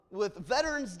with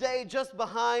Veterans Day just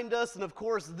behind us, and of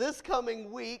course this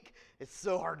coming week, it's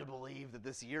so hard to believe that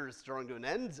this year is drawing to an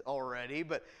end already,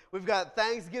 but we've got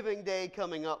Thanksgiving Day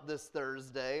coming up this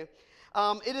Thursday.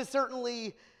 It is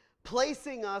certainly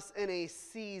placing us in a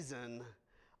season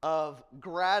of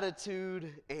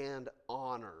gratitude and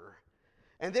honor.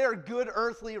 And they are good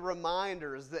earthly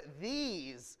reminders that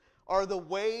these are the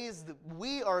ways that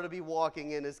we are to be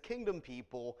walking in as kingdom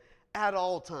people at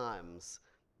all times.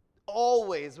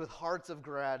 Always with hearts of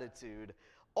gratitude,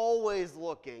 always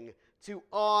looking to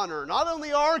honor not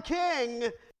only our King,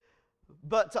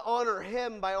 but to honor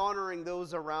Him by honoring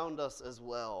those around us as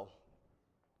well.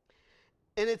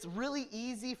 And it's really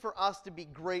easy for us to be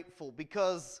grateful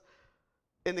because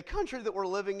in the country that we're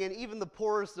living in, even the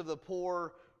poorest of the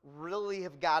poor really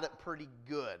have got it pretty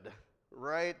good,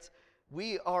 right?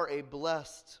 We are a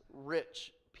blessed,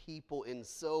 rich people in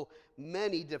so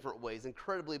many different ways,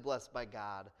 incredibly blessed by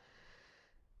God.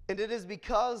 And it is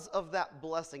because of that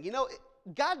blessing. You know,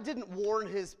 God didn't warn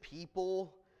His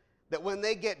people that when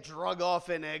they get drug off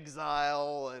in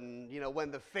exile and,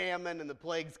 when the famine and the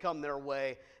plagues come their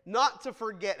way, not to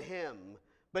forget Him,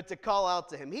 but to call out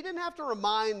to Him. He didn't have to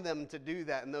remind them to do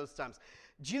that in those times.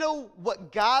 Do you know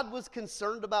what God was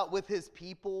concerned about with His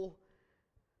people?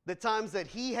 The times that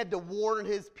He had to warn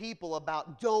His people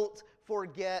about, don't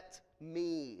forget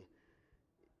me.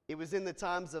 It was in the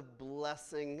times of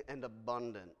blessing and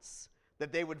abundance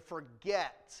that they would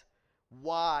forget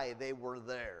why they were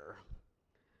there.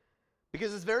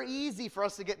 Because it's very easy for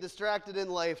us to get distracted in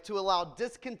life, to allow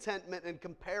discontentment and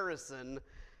comparison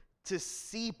to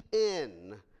seep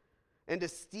in and to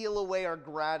steal away our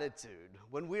gratitude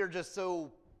when we're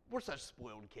such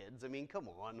spoiled kids. I mean, come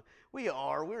on.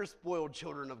 We're spoiled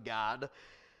children of God.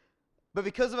 But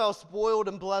because of how spoiled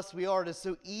and blessed we are, it is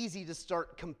so easy to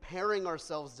start comparing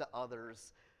ourselves to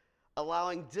others,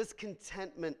 allowing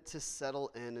discontentment to settle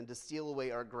in and to steal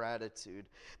away our gratitude.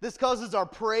 This causes our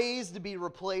praise to be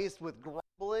replaced with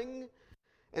grumbling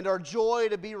and our joy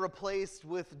to be replaced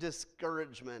with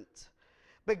discouragement.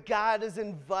 But God is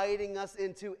inviting us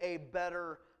into a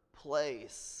better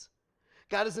place.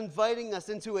 God is inviting us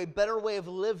into a better way of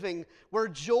living where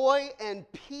joy and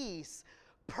peace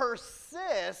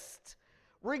persist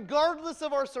regardless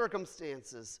of our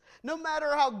circumstances. No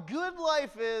matter how good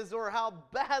life is or how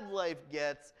bad life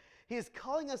gets, He is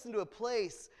calling us into a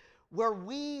place where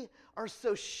we are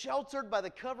so sheltered by the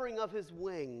covering of His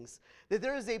wings that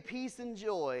there is a peace and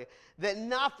joy that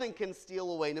nothing can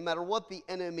steal away, no matter what the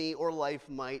enemy or life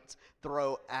might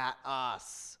throw at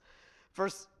us.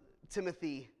 First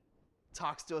Timothy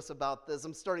talks to us about this.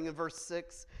 I'm starting in verse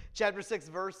 6, chapter 6,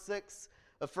 verse 6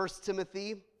 of 1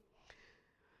 Timothy.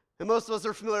 And most of us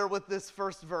are familiar with this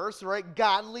first verse, right?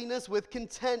 Godliness with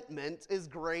contentment is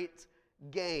great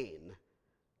gain.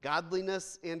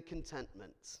 Godliness and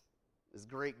contentment is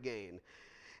great gain.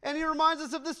 And he reminds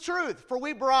us of this truth. For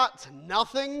we brought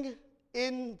nothing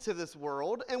into this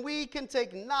world, and we can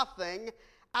take nothing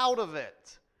out of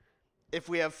it. If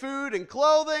we have food and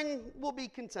clothing, we'll be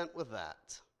content with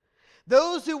that.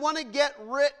 Those who want to get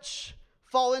rich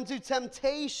fall into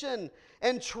temptation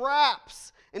and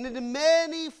traps and into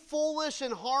many foolish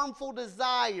and harmful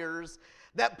desires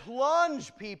that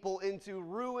plunge people into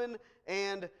ruin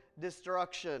and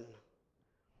destruction.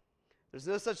 There's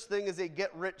no such thing as a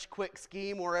get-rich-quick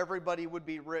scheme where everybody would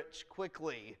be rich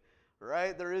quickly,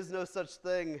 right? There is no such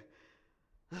thing.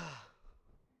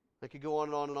 I could go on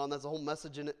and on and on. That's a whole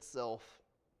message in itself.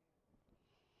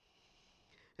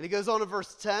 And he goes on to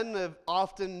verse 10, an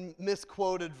often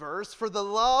misquoted verse. For the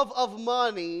love of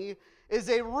money is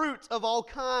a root of all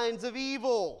kinds of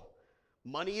evil.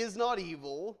 Money is not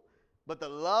evil, but the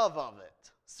love of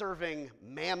it, serving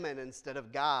mammon instead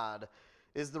of God,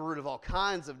 is the root of all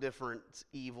kinds of different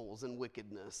evils and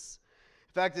wickedness.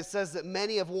 In fact, it says that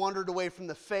many have wandered away from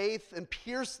the faith and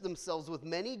pierced themselves with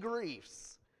many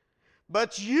griefs.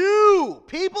 But you,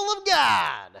 people of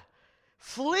God,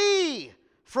 flee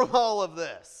from all of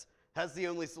this. That's the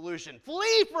only solution.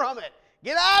 Flee from it.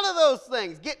 Get out of those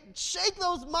things. Shake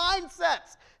those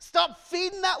mindsets. Stop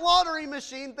feeding that lottery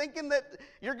machine thinking that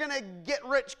you're going to get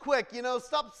rich quick.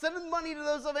 Stop sending money to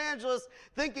those evangelists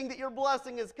thinking that your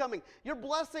blessing is coming. Your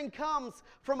blessing comes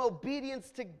from obedience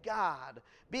to God,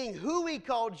 being who He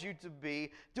called you to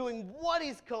be, doing what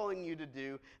He's calling you to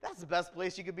do. That's the best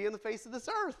place you could be on the face of this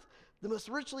earth, the most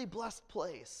richly blessed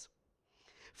place.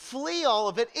 Flee all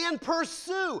of it and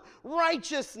pursue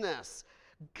righteousness,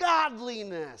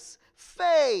 godliness,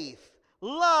 faith,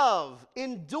 love,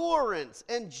 endurance,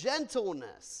 and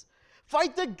gentleness.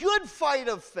 Fight the good fight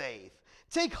of faith.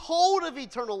 Take hold of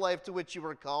eternal life to which you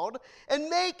were called, and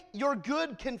make your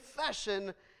good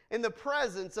confession in the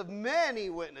presence of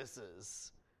many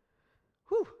witnesses.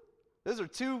 Whew. Those are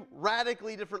two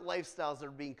radically different lifestyles that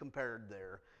are being compared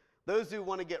there. Those who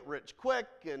want to get rich quick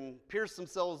and pierce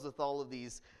themselves with all of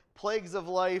these plagues of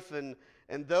life, and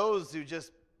those who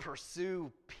just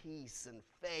pursue peace and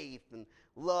faith and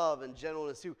love and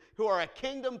gentleness, who are a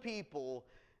kingdom people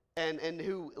and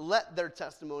who let their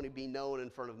testimony be known in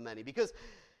front of many. Because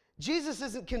Jesus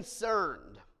isn't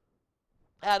concerned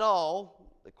at all,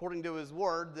 according to his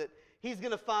word, that he's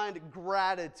going to find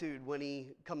gratitude when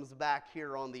he comes back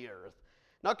here on the earth.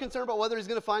 Not concerned about whether he's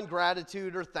going to find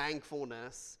gratitude or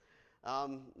thankfulness.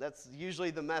 That's usually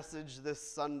the message this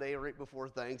Sunday right before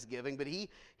Thanksgiving, but he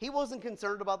wasn't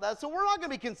concerned about that, so we're not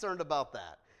going to be concerned about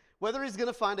that, whether he's going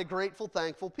to find a grateful,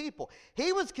 thankful people.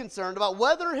 He was concerned about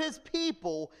whether his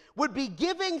people would be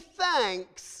giving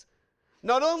thanks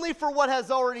not only for what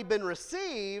has already been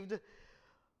received,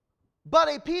 but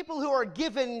a people who are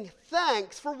giving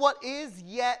thanks for what is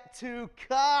yet to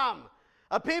come.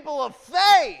 A people of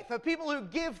faith, a people who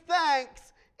give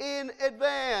thanks in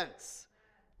advance.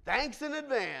 Thanks in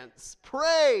advance.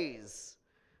 Praise.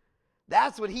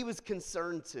 That's what he was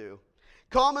concerned to.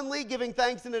 Commonly, giving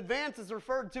thanks in advance is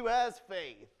referred to as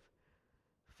faith.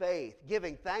 Faith,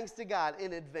 giving thanks to God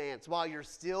in advance while you're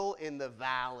still in the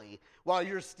valley, while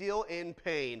you're still in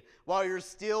pain, while you're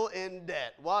still in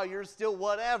debt, while you're still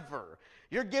whatever.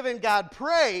 You're giving God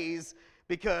praise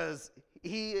because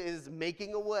he is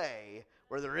making a way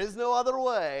where there is no other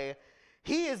way.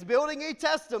 He is building a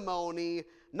testimony,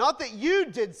 not that you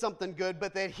did something good,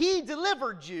 but that he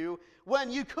delivered you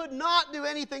when you could not do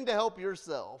anything to help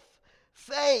yourself.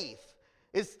 Faith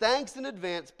is thanks in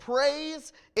advance,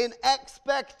 praise in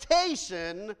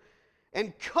expectation,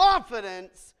 and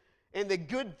confidence in the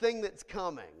good thing that's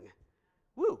coming.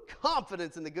 Woo,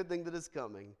 confidence in the good thing that is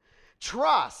coming.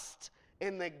 Trust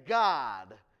in the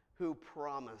God who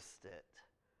promised it.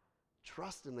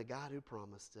 Trust in the God who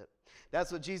promised it.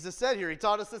 That's what Jesus said here. He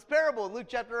taught us this parable in Luke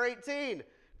chapter 18.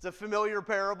 It's a familiar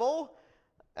parable.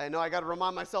 I know I got to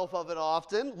remind myself of it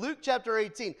often. Luke chapter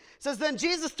 18 says, "Then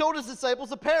Jesus told his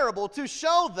disciples a parable to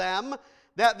show them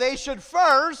that they should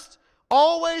first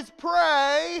always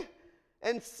pray,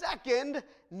 and second,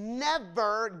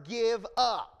 never give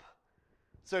up."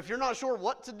 So if you're not sure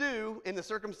what to do in the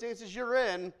circumstances you're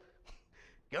in,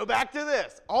 go back to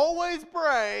this. Always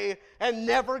pray and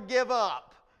never give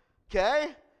up.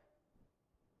 Okay?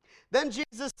 Then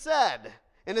Jesus said,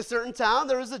 "In a certain town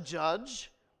there was a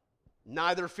judge,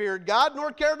 neither feared God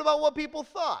nor cared about what people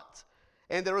thought.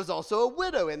 And there was also a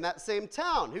widow in that same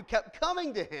town who kept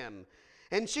coming to him.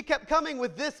 And she kept coming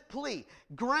with this plea: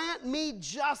 'Grant me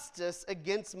justice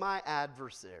against my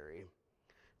adversary.'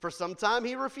 For some time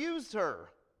he refused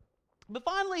her. But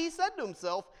finally he said to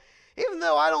himself, 'Even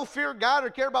though I don't fear God or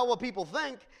care about what people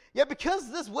think, yet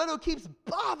because this widow keeps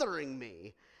bothering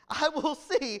me, I will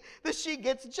see that she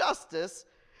gets justice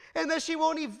and that she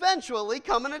won't eventually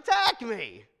come and attack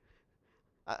me.'"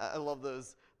 I love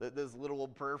those little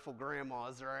old prayerful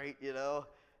grandmas, right? You know,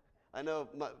 I know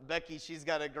Becky, she's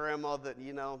got a grandma that,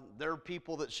 you know, there are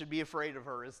people that should be afraid of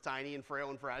her, as tiny and frail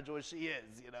and fragile as she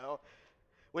is, you know.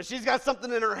 When she's got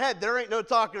something in her head, there ain't no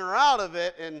talking her out of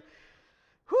it, and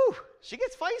whew, she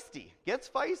gets feisty.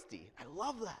 I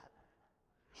love that.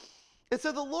 And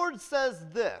so the Lord says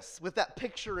this with that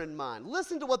picture in mind.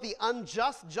 Listen to what the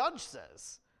unjust judge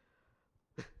says.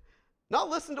 Not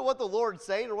listen to what the Lord's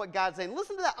saying or what God's saying.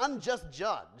 Listen to that unjust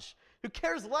judge who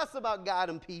cares less about God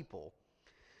and people.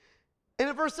 And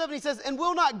in verse 7 he says, "And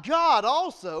will not God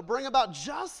also bring about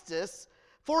justice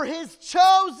for his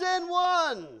chosen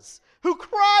ones who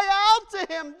cry out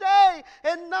to him day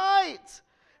and night?"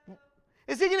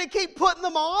 Is he going to keep putting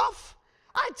them off?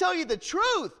 I tell you the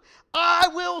truth. I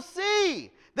will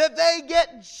see that they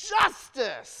get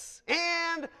justice,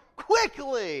 and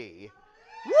quickly.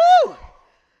 Woo!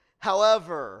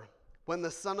 "However, when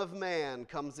the Son of Man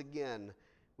comes again,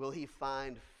 will he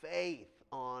find faith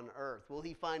on earth?" Will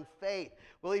he find faith?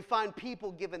 Will he find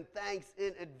people giving thanks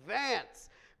in advance,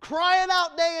 crying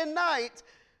out day and night,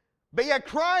 but yet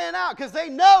crying out because they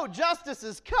know justice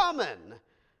is coming?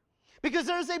 Because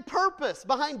there's a purpose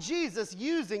behind Jesus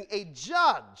using a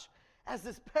judge as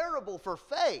this parable for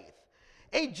faith.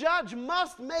 A judge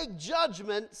must make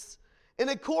judgments in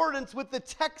accordance with the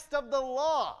text of the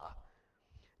law.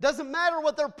 Doesn't matter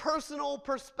what their personal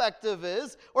perspective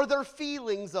is, or their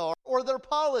feelings are, or their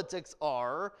politics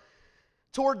are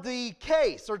toward the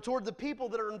case or toward the people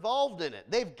that are involved in it.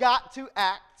 They've got to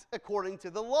act according to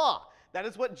the law. That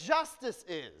is what justice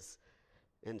is.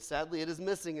 And sadly, it is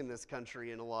missing in this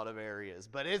country in a lot of areas,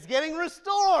 but it's getting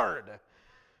restored.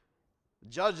 The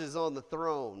judge is on the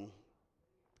throne.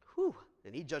 Whew.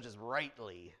 and he judges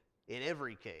rightly in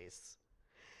every case.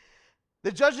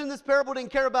 The judge in this parable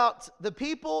didn't care about the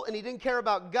people, and he didn't care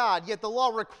about God, yet the law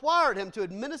required him to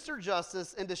administer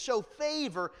justice and to show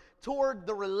favor toward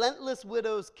the relentless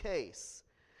widow's case.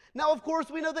 Now, of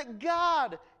course, we know that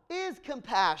God is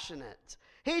compassionate.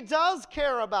 He does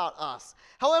care about us.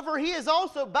 However, he is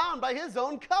also bound by his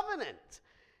own covenant.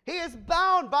 He is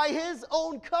bound by his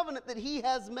own covenant that he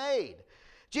has made.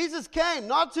 Jesus came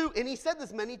not to, and he said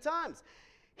this many times,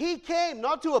 he came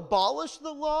not to abolish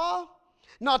the law,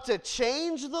 not to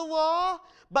change the law,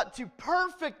 but to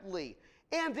perfectly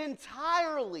and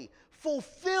entirely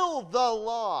fulfill the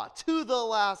law to the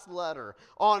last letter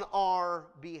on our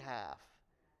behalf.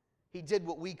 He did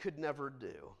what we could never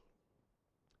do.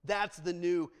 That's the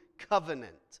new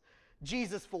covenant.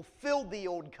 Jesus fulfilled the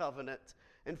old covenant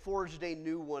and forged a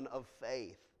new one of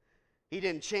faith. He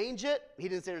didn't change it. He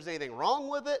didn't say there's anything wrong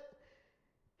with it.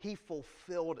 He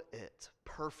fulfilled it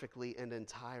perfectly and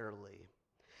entirely.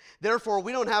 Therefore,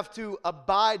 we don't have to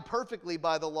abide perfectly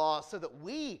by the law so that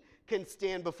we can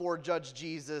stand before Judge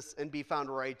Jesus and be found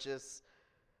righteous.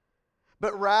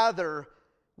 But rather,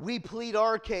 we plead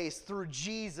our case through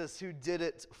Jesus who did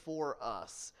it for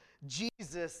us.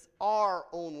 Jesus, our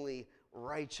only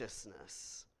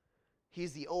righteousness.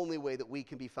 He's the only way that we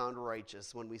can be found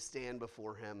righteous when we stand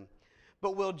before him.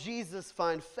 But will Jesus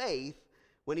find faith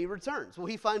when he returns? Will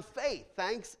he find faith?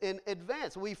 Thanks in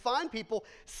advance. Will he find people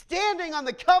standing on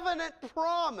the covenant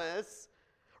promise,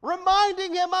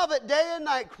 reminding him of it day and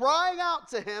night, crying out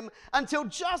to him until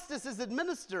justice is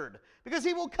administered? Because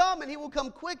he will come, and he will come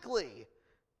quickly.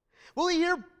 Will he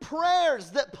hear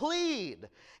prayers that plead,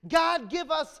 God, give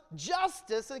us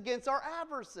justice against our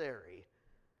adversary?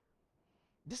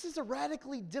 This is a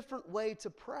radically different way to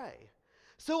pray.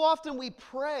 So often we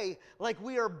pray like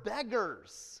we are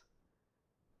beggars.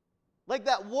 Like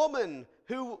that woman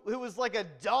who was like a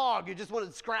dog who just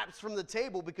wanted scraps from the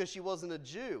table because she wasn't a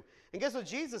Jew. And guess what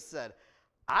Jesus said?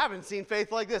 I haven't seen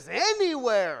faith like this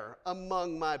anywhere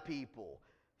among my people.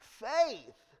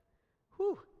 Faith.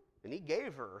 Whew. And he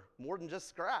gave her more than just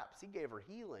scraps. He gave her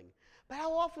healing. But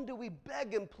how often do we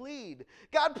beg and plead?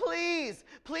 God, please,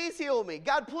 please heal me.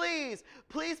 God, please,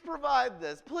 please provide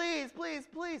this. Please, please,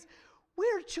 please. We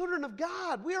are children of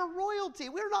God. We are royalty.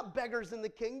 We are not beggars in the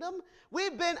kingdom.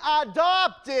 We've been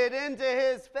adopted into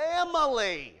his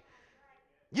family.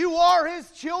 You are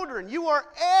his children. You are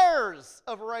heirs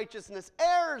of righteousness,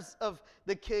 heirs of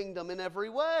the kingdom in every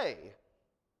way.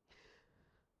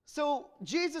 So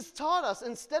Jesus taught us,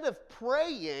 instead of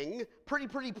praying,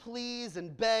 pretty please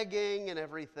and begging and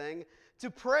everything, to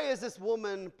pray as this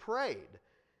woman prayed.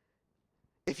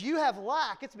 If you have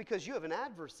lack, it's because you have an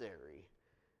adversary.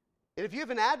 And if you have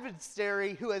an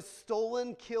adversary who has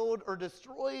stolen, killed, or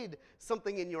destroyed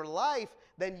something in your life,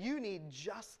 then you need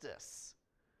justice,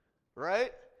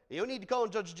 right? You don't need to call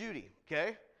on Judge Judy,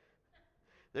 okay?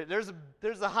 There's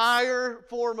a higher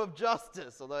form of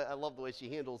justice, although I love the way she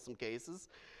handles some cases.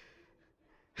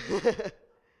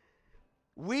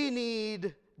 We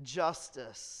need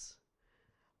justice.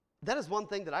 That is one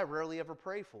thing that I rarely ever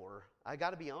pray for. I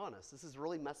got to be honest. This is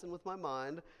really messing with my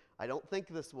mind. I don't think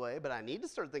this way, but I need to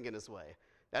start thinking this way.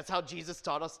 That's how Jesus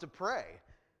taught us to pray.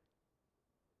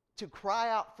 To cry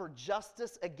out for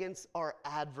justice against our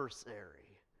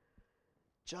adversary.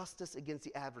 Justice against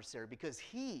the adversary, because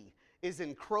he is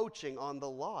encroaching on the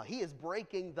law. He is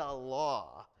breaking the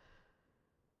law.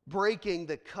 Breaking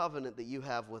the covenant that you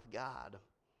have with God.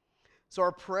 So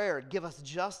our prayer, give us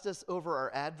justice over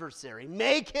our adversary.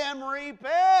 Make him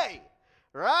repay,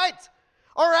 right?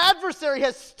 Our adversary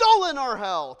has stolen our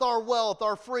health, our wealth,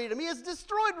 our freedom. He has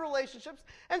destroyed relationships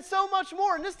and so much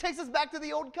more. And this takes us back to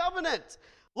the old covenant.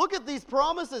 Look at these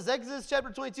promises. Exodus chapter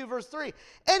 22, verse 3.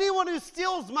 Anyone who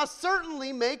steals must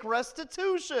certainly make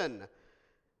restitution.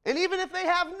 And even if they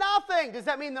have nothing, does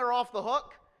that mean they're off the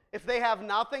hook? If they have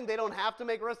nothing, they don't have to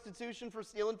make restitution for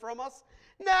stealing from us?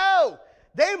 No,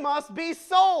 they must be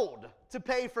sold to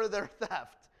pay for their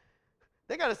theft.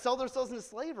 They got to sell themselves into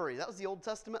slavery. That was the Old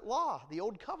Testament law, the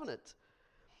Old Covenant.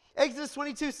 Exodus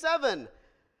 22:7.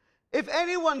 If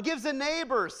anyone gives a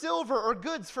neighbor silver or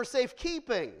goods for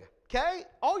safekeeping, okay,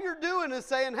 all you're doing is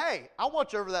saying, hey, I'll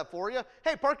watch over that for you.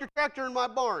 Hey, park your tractor in my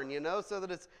barn, so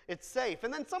that it's safe.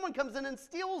 And then someone comes in and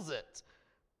steals it.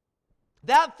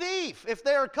 That thief, if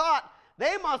they are caught,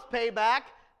 they must pay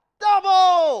back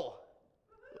double.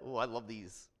 Oh, I love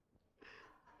these.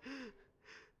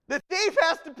 The thief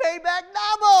has to pay back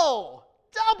double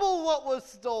what was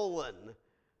stolen.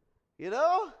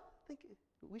 I think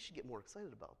we should get more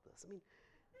excited about this.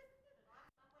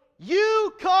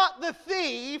 You caught the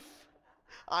thief.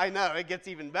 I know, it gets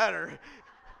even better.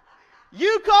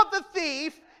 You caught the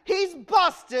thief. He's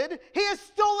busted. He has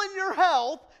stolen your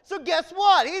health. So guess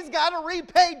what? He's got to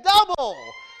repay double.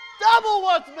 Double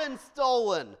what's been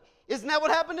stolen. Isn't that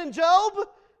what happened in Job?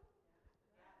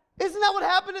 Isn't that what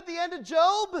happened at the end of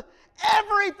Job?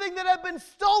 Everything that had been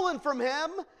stolen from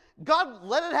him, God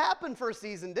let it happen for a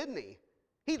season, didn't he?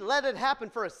 He let it happen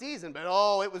for a season, but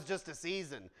it was just a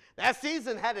season. That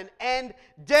season had an end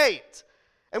date.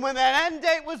 And when that end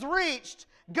date was reached,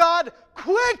 God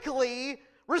quickly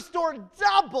restored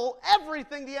double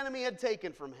everything the enemy had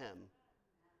taken from him.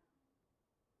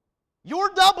 Your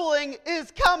doubling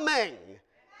is coming.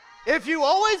 If you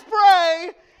always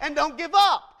pray and don't give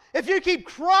up. If you keep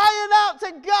crying out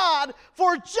to God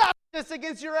for justice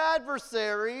against your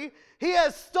adversary, he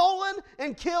has stolen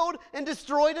and killed and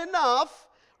destroyed enough,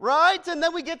 right? And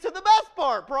then we get to the best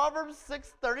part, Proverbs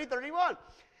 6:30-31.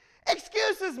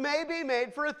 Excuses may be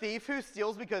made for a thief who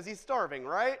steals because he's starving,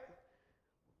 right?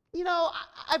 You know,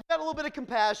 I've got a little bit of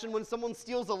compassion when someone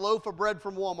steals a loaf of bread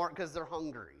from Walmart because they're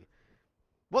hungry.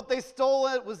 What they stole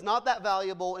it was not that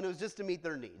valuable, and it was just to meet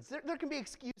their needs. There can be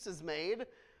excuses made.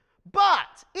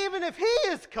 But even if he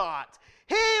is caught,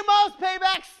 he must pay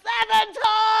back 7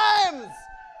 times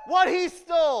what he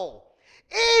stole.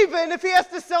 Even if he has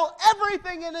to sell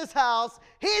everything in his house,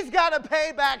 he's got to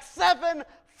pay back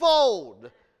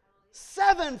sevenfold.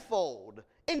 Sevenfold.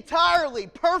 Entirely,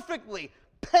 perfectly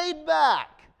paid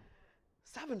back.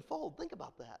 Sevenfold. Think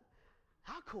about that.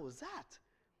 How cool is that?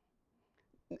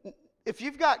 If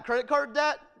you've got credit card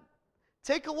debt,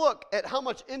 take a look at how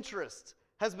much interest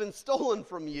has been stolen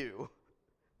from you.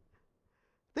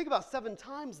 Think about 7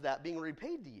 times that being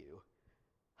repaid to you.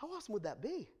 How awesome would that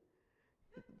be?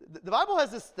 The Bible has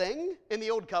this thing in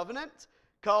the Old Covenant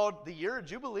called the year of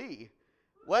Jubilee.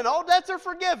 When all debts are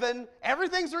forgiven,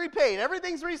 everything's repaid,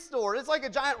 everything's restored. It's like a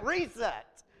giant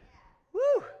reset.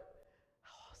 Woo!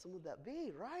 How awesome would that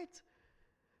be, right?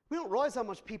 We don't realize how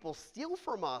much people steal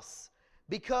from us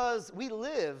because we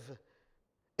live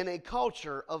in a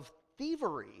culture of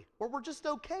thievery where we're just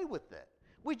okay with it.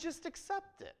 We just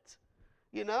accept it.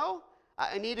 You know,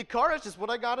 I need a car. That's just what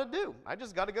I got to do. I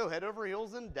just got to go head over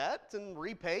heels in debt and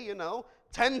repay,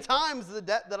 10 times the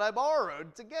debt that I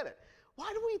borrowed to get it. Why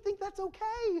do we think that's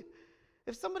okay?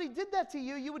 If somebody did that to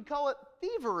you, you would call it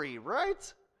thievery,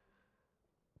 right?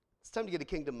 It's time to get a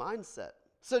kingdom mindset.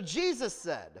 So Jesus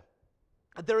said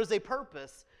that there is a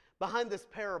purpose behind this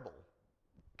parable.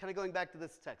 Kind of going back to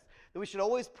this text, that we should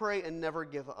always pray and never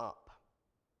give up.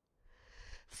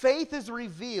 Faith is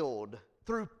revealed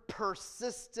through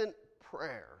persistent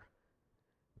prayer.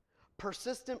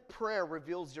 Persistent prayer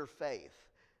reveals your faith.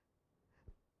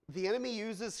 The enemy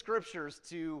uses scriptures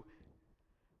to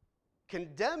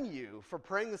condemn you for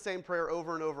praying the same prayer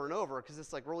over and over and over, because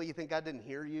it's like, really, you think God didn't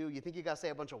hear you? You think you got to say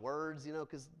a bunch of words,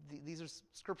 because these are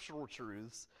scriptural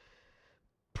truths.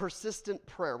 Persistent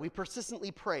prayer. We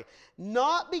persistently pray.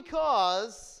 Not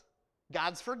because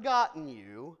God's forgotten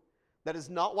you. That is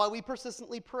not why we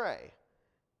persistently pray.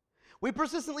 We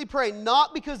persistently pray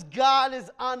not because God is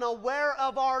unaware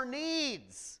of our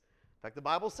needs. In fact, the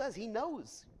Bible says he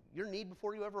knows your need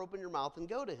before you ever open your mouth and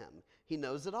go to him. He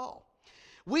knows it all.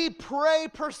 We pray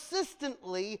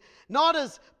persistently, not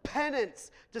as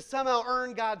penance to somehow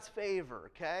earn God's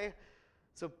favor, okay?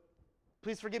 So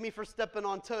please forgive me for stepping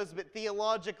on toes, but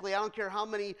theologically, I don't care how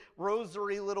many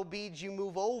rosary little beads you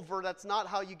move over, that's not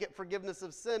how you get forgiveness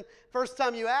of sin. First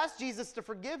time you ask Jesus to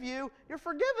forgive you, you're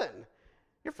forgiven.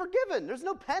 You're forgiven. There's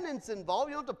no penance involved.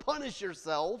 You don't have to punish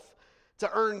yourself to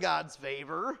earn God's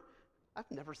favor. I've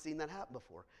never seen that happen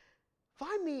before.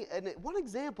 Find me one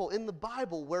example in the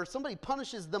Bible where somebody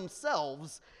punishes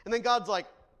themselves and then God's like,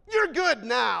 you're good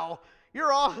now.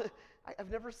 You're all...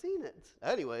 I've never seen it.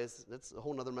 Anyways, that's a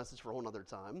whole other message for a whole other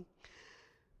time.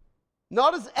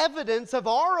 Not as evidence of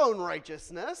our own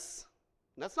righteousness.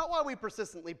 That's not why we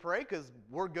persistently pray, because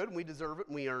we're good and we deserve it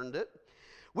and we earned it.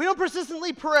 We don't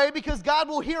persistently pray because God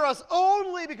will hear us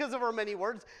only because of our many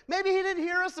words. Maybe he didn't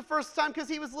hear us the first time because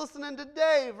he was listening to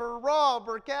Dave or Rob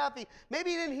or Kathy. Maybe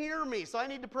he didn't hear me, so I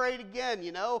need to pray it again,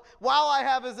 while I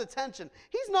have his attention.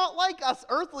 He's not like us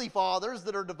earthly fathers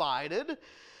that are divided.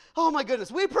 Oh my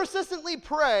goodness. We persistently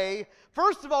pray,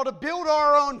 first of all, to build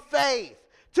our own faith,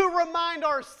 to remind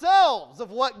ourselves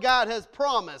of what God has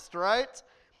promised, right?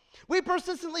 We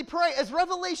persistently pray as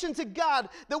revelation to God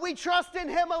that we trust in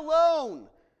him alone.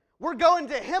 We're going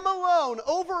to him alone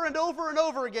over and over and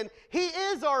over again. He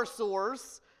is our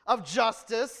source of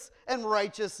justice and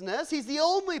righteousness. He's the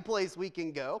only place we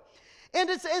can go. And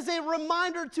it's as a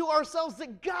reminder to ourselves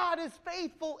that God is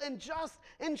faithful and just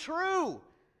and true.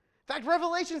 In fact,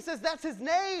 Revelation says that's his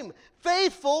name,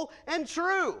 faithful and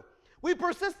true. We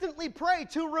persistently pray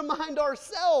to remind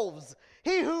ourselves,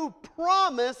 he who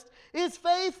promised is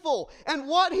faithful, and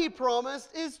what he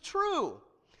promised is true.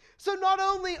 So not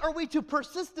only are we to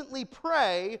persistently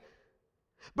pray,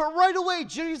 but right away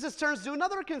Jesus turns to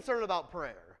another concern about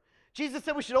prayer. Jesus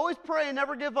said we should always pray and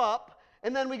never give up.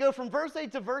 And then we go from verse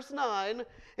 8 to verse 9,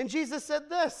 and Jesus said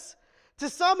this, to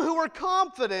some who are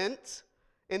confident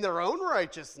in their own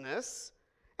righteousness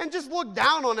and just look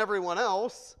down on everyone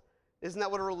else. Isn't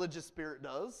that what a religious spirit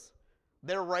does?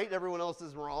 They're right, everyone else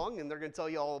is wrong, and they're going to tell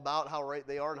you all about how right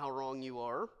they are and how wrong you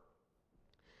are.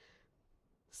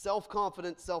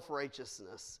 Self-confidence,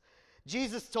 self-righteousness.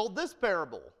 Jesus told this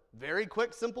parable, very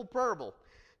quick, simple parable.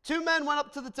 2 men went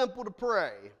up to the temple to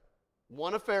pray,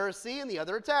 one a Pharisee and the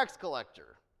other a tax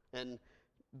collector. And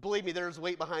believe me, there's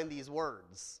weight behind these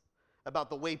words about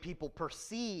the way people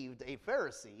perceived a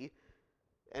Pharisee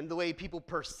and the way people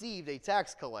perceived a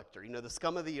tax collector. You know, the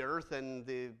scum of the earth and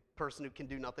the person who can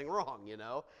do nothing wrong, you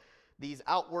know. These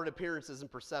outward appearances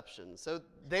and perceptions. So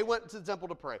they went to the temple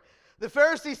to pray. The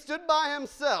Pharisee stood by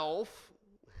himself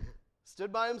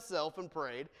and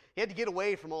prayed. He had to get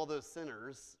away from all those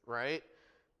sinners, right?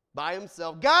 By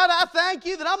himself. God, I thank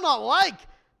you that I'm not like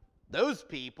those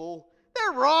people.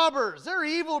 They're robbers. They're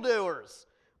evildoers.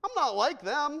 I'm not like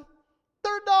them.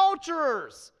 They're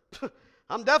adulterers.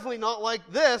 I'm definitely not like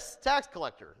this tax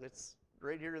collector. It's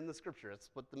right here in the scripture. That's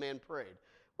what the man prayed.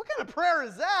 What kind of prayer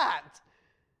is that?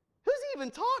 Who's he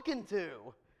even talking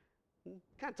to?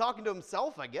 Kind of talking to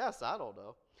himself, I guess. I don't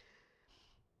know.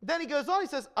 Then he goes on, he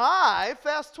says, I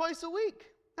fast twice a week.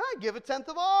 I give 1/10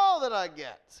 of all that I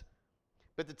get.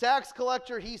 But the tax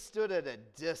collector, he stood at a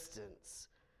distance.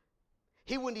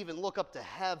 He wouldn't even look up to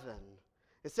heaven.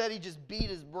 Instead, he just beat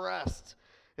his breast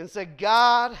and said,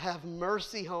 God, have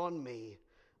mercy on me,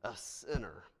 a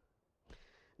sinner.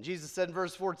 Jesus said in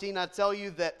verse 14, I tell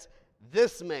you that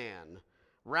this man,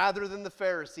 rather than the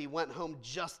Pharisee, went home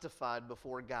justified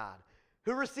before God.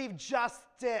 Who received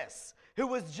justice? Who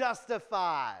was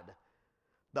justified?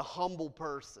 The humble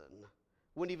person.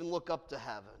 Wouldn't even look up to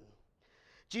heaven.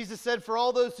 Jesus said, for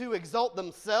all those who exalt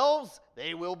themselves,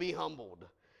 they will be humbled.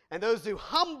 And those who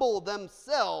humble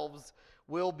themselves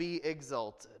will be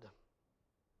exalted.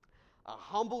 A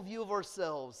humble view of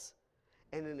ourselves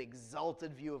and an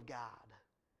exalted view of God.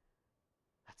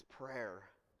 That's prayer.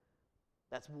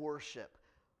 That's worship.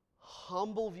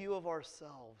 Humble view of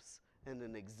ourselves and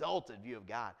an exalted view of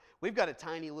God. We've got a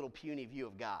tiny little puny view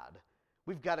of God.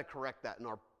 We've got to correct that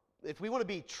if we want to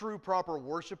be true, proper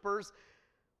worshipers,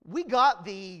 we got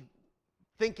the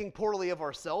thinking poorly of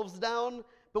ourselves down,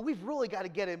 but we've really got to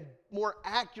get a more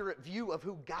accurate view of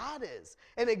who God is,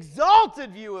 an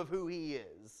exalted view of who he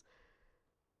is.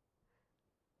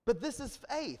 But this is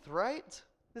faith, right?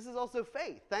 This is also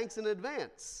faith. Thanks in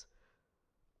advance.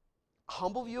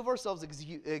 Humble view of ourselves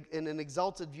and an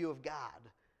exalted view of God.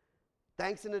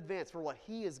 Thanks in advance for what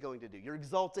he is going to do. You're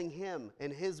exalting him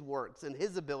and his works and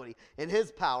his ability and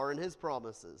his power and his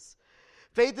promises.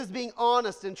 Faith is being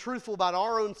honest and truthful about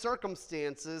our own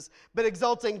circumstances, but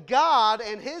exalting God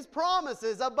and his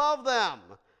promises above them.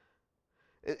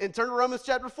 And turn to Romans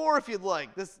chapter 4 if you'd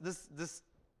like. This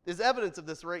is evidence of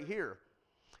this right here.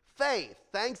 Faith,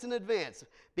 thanks in advance,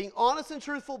 being honest and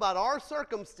truthful about our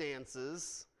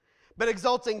circumstances, but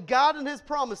exalting God and his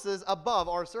promises above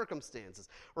our circumstances.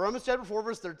 Romans chapter 4,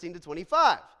 verse 13 to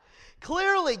 25.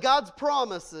 Clearly, God's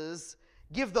promises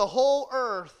give the whole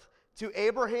earth to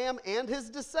Abraham and his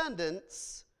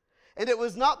descendants, and it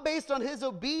was not based on his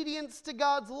obedience to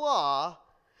God's law,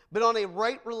 but on a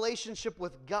right relationship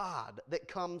with God that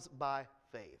comes by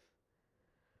faith.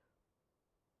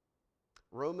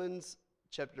 Romans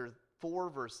chapter 4,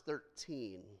 verse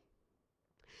 13.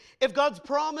 If God's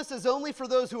promise is only for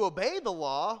those who obey the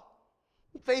law,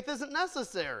 faith isn't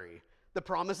necessary. The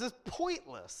promise is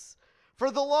pointless.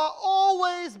 For the law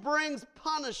always brings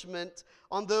punishment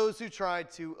on those who try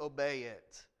to obey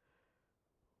it.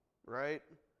 Right?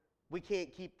 We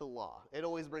can't keep the law. It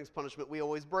always brings punishment. We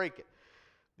always break it.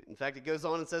 In fact, it goes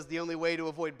on and says the only way to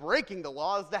avoid breaking the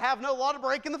law is to have no law to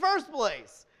break in the first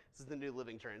place. This is the New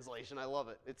Living Translation. I love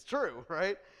it. It's true,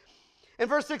 right? In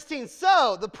verse 16,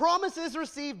 so the promise is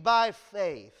received by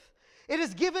faith. It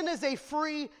is given as a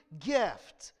free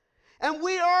gift. And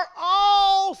we are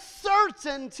all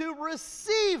certain to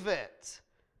receive it,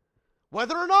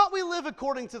 whether or not we live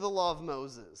according to the law of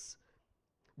Moses.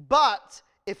 But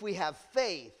if we have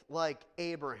faith like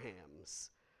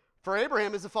Abraham's, for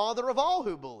Abraham is the father of all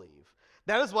who believe.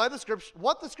 That is why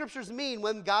what the scriptures mean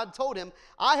when God told him,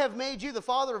 I have made you the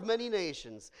father of many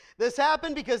nations. This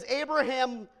happened because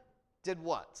Abraham did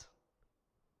what?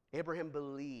 Abraham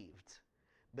believed.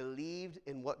 believed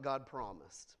in what God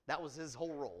promised. That was his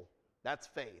whole role. That's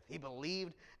faith. He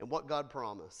believed in what God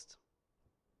promised.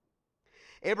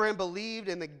 Abraham believed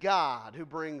in the God who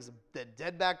brings the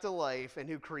dead back to life and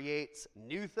who creates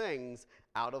new things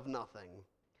out of nothing.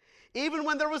 Even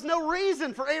when there was no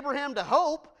reason for Abraham to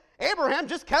hope, Abraham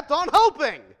just kept on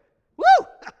hoping. Woo!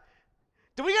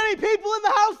 Do we got any people in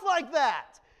the house like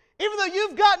that? Even though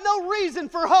you've got no reason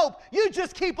for hope, you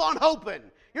just keep on hoping.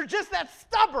 You're just that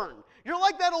stubborn. You're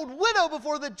like that old widow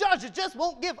before the judge that just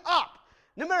won't give up.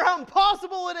 No matter how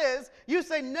impossible it is, you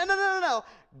say, no.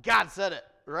 God said it,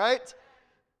 right?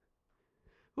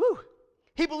 Woo.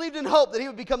 He believed in hope that he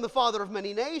would become the father of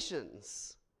many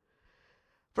nations.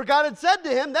 For God had said to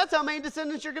him, that's how many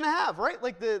descendants you're going to have, right?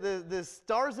 Like the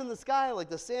stars in the sky, like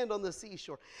the sand on the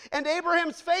seashore. And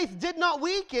Abraham's faith did not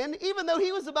weaken, even though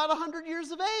he was about 100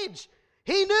 years of age.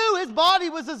 He knew his body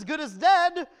was as good as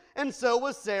dead, and so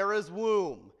was Sarah's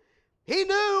womb. He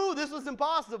knew this was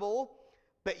impossible,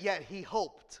 but yet he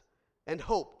hoped and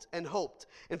hoped and hoped.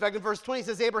 In fact, in verse 20 it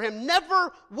says, Abraham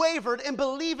never wavered in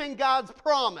believing God's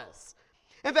promise.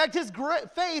 In fact, his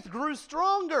faith grew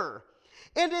stronger.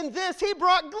 And in this, he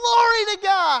brought glory to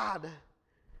God.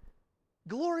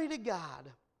 Glory to God.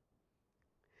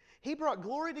 He brought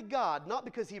glory to God, not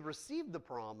because he received the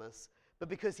promise, but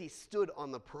because he stood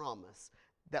on the promise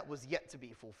that was yet to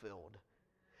be fulfilled.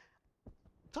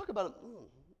 Talk about,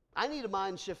 I need a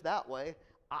mind shift that way.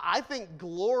 I think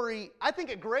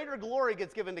a greater glory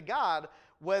gets given to God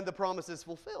when the promise is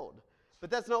fulfilled. But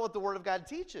that's not what the Word of God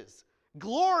teaches.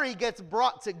 Glory gets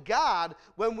brought to God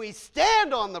when we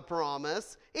stand on the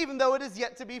promise, even though it is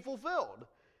yet to be fulfilled.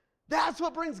 That's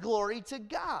what brings glory to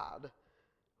God.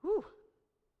 Whew.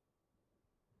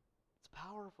 It's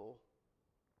powerful.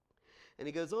 And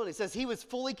he goes on, he says, he was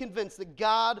fully convinced that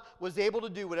God was able to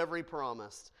do whatever he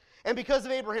promised. And because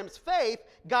of Abraham's faith,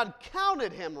 God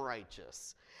counted him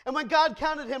righteous. And when God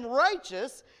counted him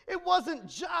righteous, it wasn't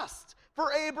just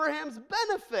for Abraham's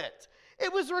benefit.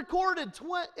 It was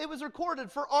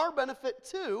recorded for our benefit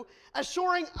too,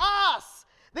 assuring us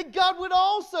that God would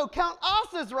also count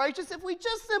us as righteous if we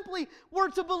just simply were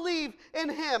to believe in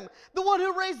him, the one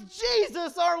who raised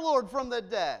Jesus our Lord from the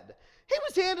dead. He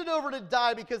was handed over to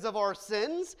die because of our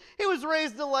sins. He was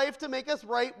raised to life to make us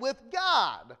right with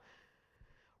God.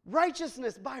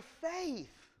 Righteousness by faith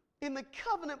in the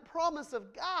covenant promise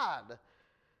of God.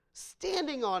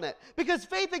 Standing on it. Because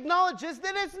faith acknowledges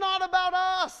that it's not about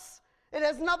us. It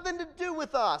has nothing to do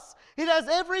with us. It has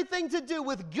everything to do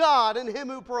with God and him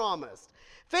who promised.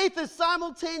 Faith is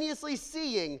simultaneously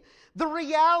seeing the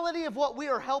reality of what we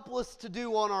are helpless to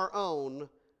do on our own,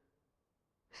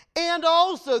 and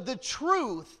also the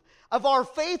truth of our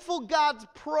faithful God's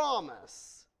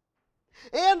promise,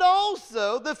 and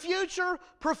also the future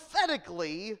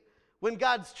prophetically when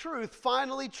God's truth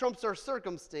finally trumps our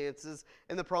circumstances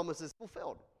and the promise is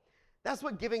fulfilled. That's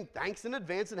what giving thanks in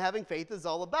advance and having faith is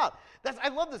all about. I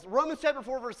love this. Romans chapter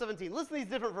 4, verse 17. Listen to these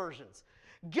different versions.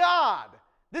 God,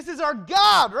 this is our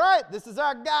God, right? This is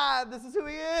our God. This is who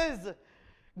he is.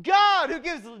 God who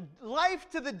gives life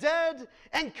to the dead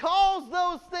and calls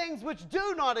those things which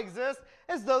do not exist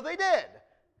as though they did.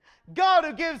 God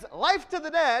who gives life to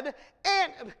the dead.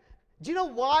 And do you know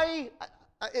why?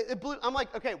 I'm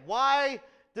like, okay, why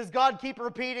does God keep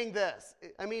repeating this?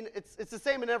 I mean, it's the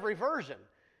same in every version.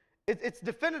 It's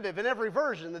definitive in every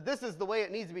version that this is the way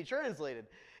it needs to be translated.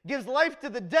 Gives life to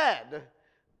the dead.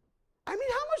 I mean,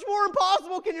 how much more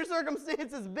impossible can your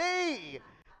circumstances be?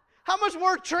 How much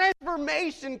more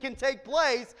transformation can take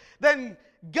place than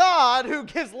God who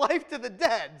gives life to the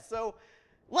dead? So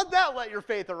let your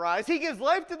faith arise. He gives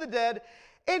life to the dead,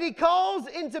 and he calls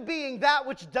into being that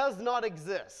which does not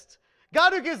exist.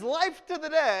 God who gives life to the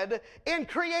dead and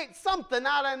creates something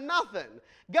out of nothing.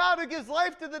 God who gives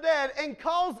life to the dead and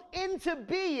calls into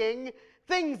being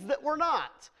things that were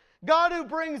not. God who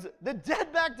brings the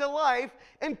dead back to life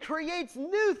and creates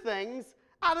new things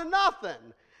out of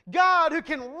nothing. God who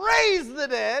can raise the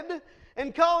dead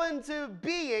and call into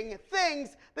being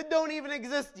things that don't even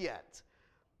exist yet.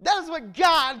 That is what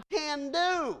God can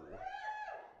do.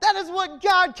 That is what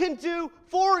God can do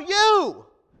for you.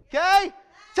 Okay?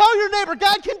 Tell your neighbor,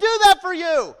 God can do that for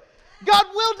you. God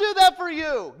will do that for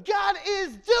you. God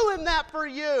is doing that for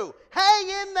you. Hang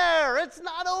in there. It's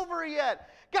not over yet.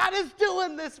 God is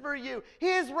doing this for you. He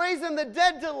is raising the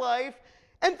dead to life,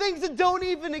 and things that don't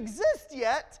even exist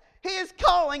yet, he is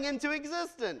calling into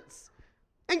existence.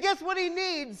 And guess what he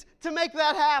needs to make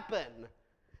that happen?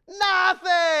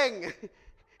 Nothing.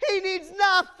 He needs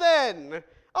nothing.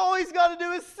 All he's got to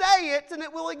do is say it, and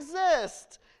it will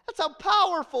exist. That's how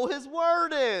powerful his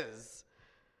word is.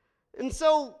 And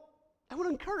so I want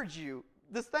to encourage you,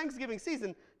 this Thanksgiving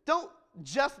season, don't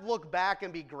just look back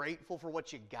and be grateful for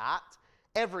what you got.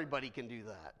 Everybody can do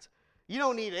that. You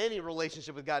don't need any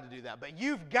relationship with God to do that, but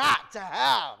you've got to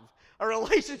have a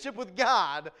relationship with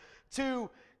God to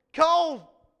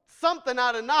call something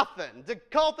out of nothing, to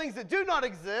call things that do not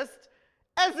exist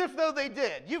as if though they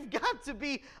did. You've got to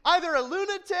be either a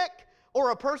lunatic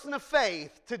or a person of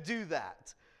faith to do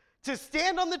that. To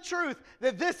stand on the truth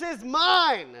that this is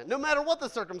mine, no matter what the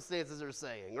circumstances are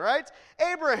saying, right?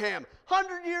 Abraham,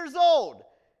 100 years old.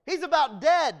 He's about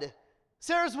dead.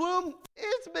 Sarah's womb,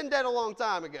 it's been dead a long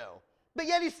time ago. But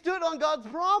yet he stood on God's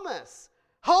promise.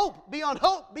 Hope beyond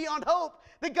hope beyond hope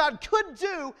that God could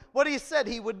do what he said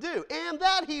he would do, and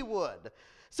that he would.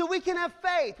 So we can have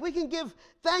faith. We can give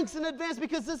thanks in advance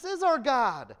because this is our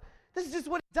God. This is just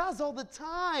what he does all the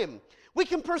time. We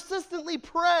can persistently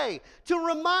pray to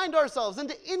remind ourselves and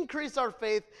to increase our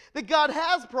faith that God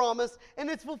has promised and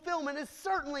its fulfillment is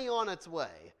certainly on its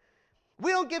way.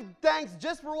 We don't give thanks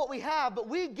just for what we have, but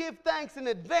we give thanks in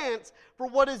advance for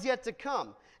what is yet to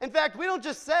come. In fact, we don't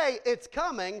just say it's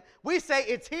coming, we say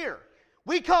it's here.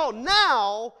 We call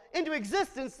now into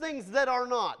existence things that are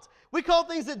not. We call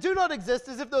things that do not exist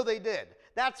as if though they did.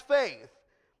 That's faith.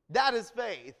 That is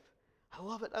faith. I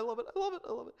love it, I love it, I love it,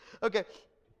 I love it. Okay.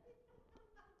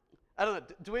 I don't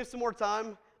know, do we have some more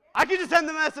time? I could just end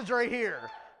the message right here.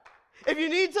 If you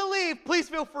need to leave, please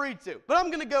feel free to. But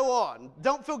I'm going to go on.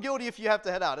 Don't feel guilty if you have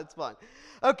to head out. It's fine.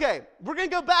 Okay, we're going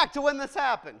to go back to when this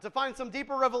happened to find some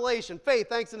deeper revelation. Faith,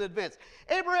 thanks in advance.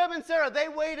 Abraham and Sarah, they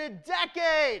waited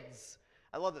decades.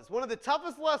 I love this. One of the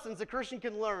toughest lessons a Christian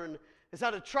can learn is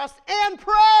how to trust and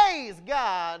praise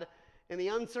God in the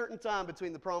uncertain time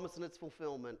between the promise and its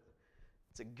fulfillment.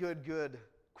 It's a good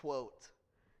quote.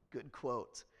 Good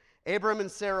quote. Abraham and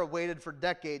Sarah waited for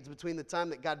decades between the time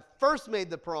that God first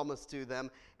made the promise to them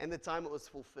and the time it was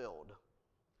fulfilled.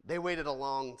 They waited a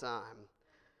long time.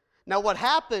 Now, what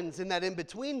happens in that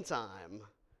in-between time?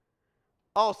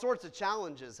 All sorts of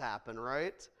challenges happen,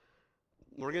 right?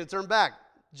 We're going to turn back.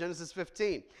 Genesis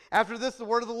 15. After this, the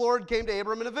word of the Lord came to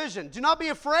Abram in a vision. Do not be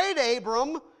afraid,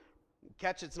 Abram.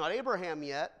 Catch, it's not Abraham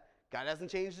yet. God hasn't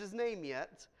changed his name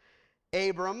yet.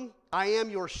 Abram, I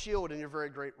am your shield and your very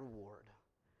great reward.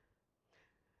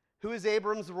 Who is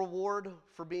Abram's reward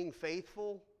for being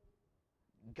faithful?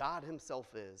 God himself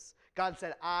is. God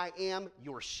said, I am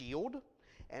your shield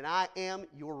and I am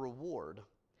your reward.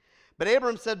 But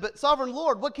Abram said, but sovereign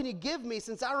Lord, what can you give me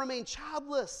since I remain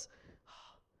childless?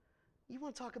 You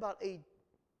want to talk about a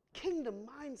kingdom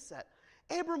mindset.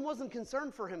 Abram wasn't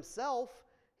concerned for himself.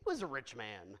 He was a rich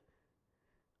man.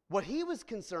 What he was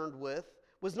concerned with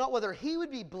was not whether he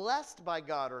would be blessed by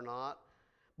God or not,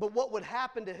 but what would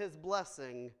happen to his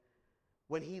blessing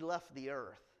when he left the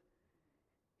earth.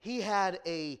 He had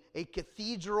a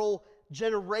cathedral,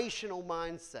 generational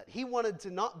mindset. He wanted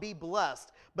to not be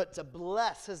blessed, but to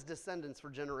bless his descendants for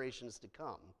generations to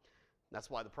come. That's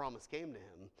why the promise came to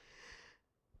him.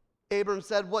 Abram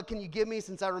said, what can you give me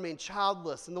since I remain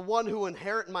childless? And the one who will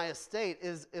inherit my estate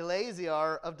is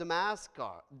Eleazar of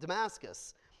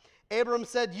Damascus. Abram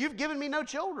said, you've given me no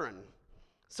children,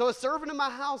 so a servant in my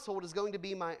household is going to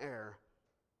be my heir.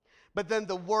 But then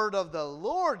the word of the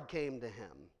Lord came to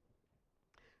him.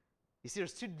 You see,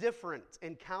 there's two different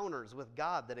encounters with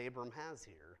God that Abram has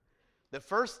here. The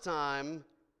first time,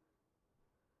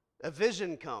 a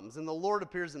vision comes, and the Lord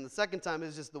appears, and the second time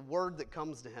is just the word that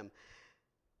comes to him.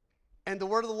 And the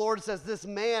word of the Lord says, this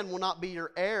man will not be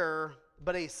your heir,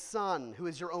 but a son who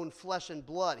is your own flesh and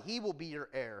blood. He will be your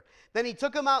heir. Then he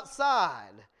took him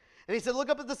outside, and he said, look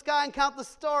up at the sky and count the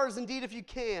stars, indeed, if you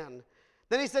can.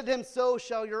 Then he said to him, so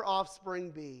shall your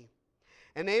offspring be.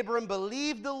 And Abram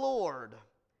believed the Lord,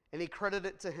 and he credited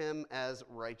it to him as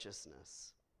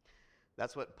righteousness.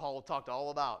 That's what Paul talked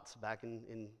all about back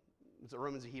in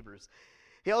Romans and Hebrews.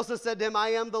 He also said to him, I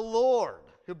am the Lord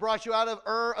who brought you out of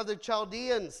Ur of the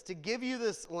Chaldeans to give you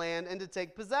this land and to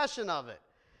take possession of it.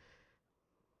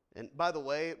 And by the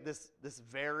way, this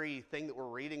very thing that we're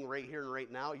reading right here and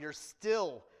right now, you're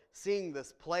still seeing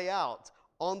this play out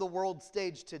on the world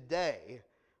stage today,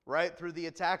 right, through the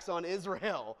attacks on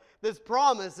Israel. This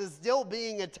promise is still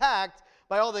being attacked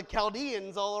by all the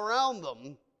Chaldeans all around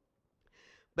them.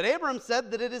 But Abram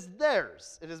said that it is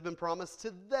theirs. It has been promised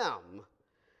to them.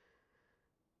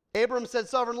 Abram said,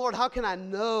 sovereign Lord, how can I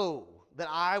know that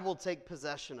I will take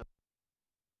possession of it?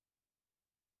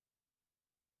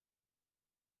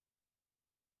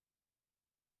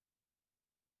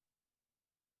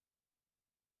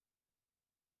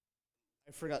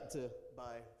 I forgot to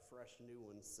buy fresh new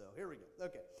ones, so here we go.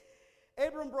 Okay.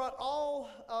 Abram brought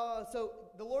so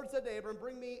the Lord said to Abram,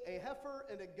 bring me a heifer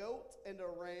and a goat and a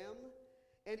ram.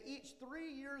 and each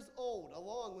 3 years old,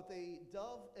 along with a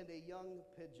dove and a young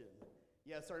pigeon.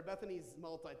 Yeah, sorry, Bethany's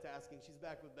multitasking. She's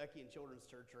back with Becky in children's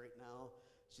church right now.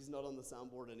 She's not on the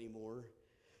soundboard anymore.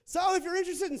 So if you're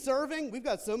interested in serving, we've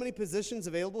got so many positions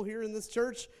available here in this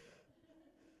church.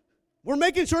 We're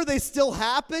making sure they still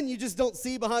happen. You just don't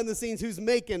see behind the scenes who's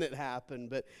making it happen,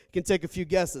 but you can take a few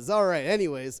guesses. All right,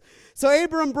 anyways. So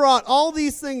Abram brought all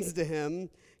these things to him,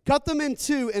 cut them in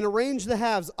two, and arranged the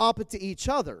halves opposite to each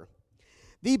other.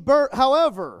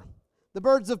 However, the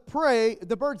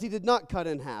birds he did not cut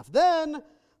in half. Then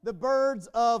the birds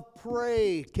of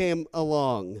prey came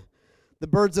along. The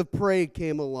birds of prey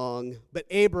came along, but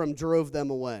Abram drove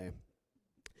them away.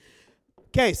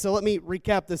 Okay, so let me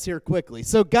recap this here quickly.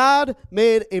 So God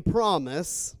made a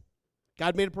promise.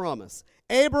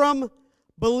 Abram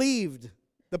believed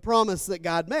the promise that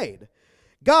God made.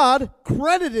 God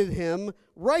credited him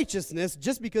righteousness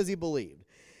just because he believed.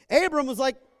 Abram was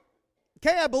like,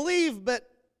 okay, I believe, but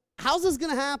how's this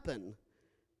going to happen?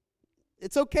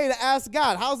 It's okay to ask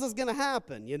God, how's this going to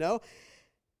happen, you know?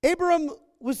 Abram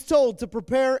was told to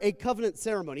prepare a covenant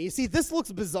ceremony. You see, this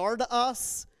looks bizarre to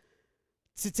us,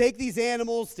 to take these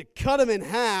animals, to cut them in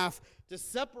half, to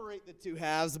separate the two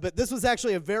halves, but this was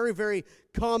actually a very, very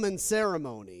common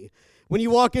ceremony. When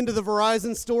you walk into the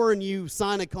Verizon store and you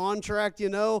sign a contract, you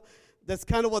know, that's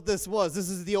kind of what this was. This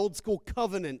is the old school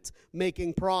covenant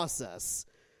making process.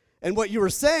 And what you were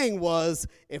saying was,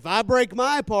 if I break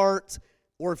my part,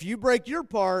 or if you break your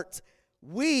part,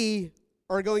 we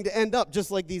are going to end up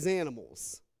just like these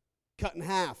animals, cut in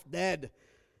half, dead.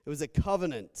 It was a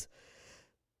covenant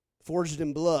forged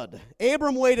in blood.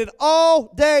 Abram waited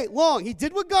all day long. He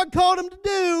did what God called him to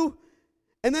do,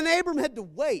 and then Abram had to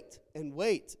wait and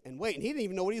wait and wait, and he didn't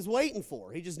even know what he was waiting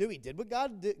for. He just knew he did what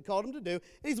God called him to do, and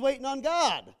he's waiting on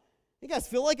God. You guys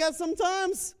feel like that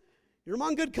sometimes? You're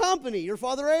among good company. Your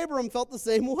father Abram felt the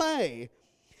same way.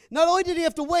 Not only did he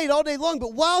have to wait all day long,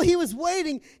 but while he was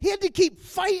waiting, he had to keep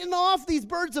fighting off these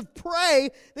birds of prey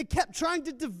that kept trying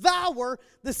to devour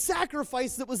the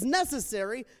sacrifice that was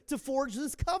necessary to forge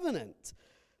this covenant.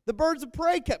 The birds of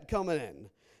prey kept coming in. It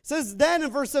says then in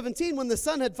verse 17, when the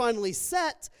sun had finally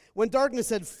set, when darkness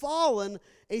had fallen,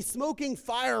 a smoking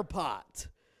fire pot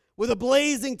with a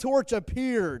blazing torch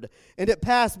appeared, and it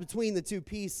passed between the two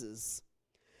pieces.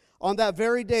 On that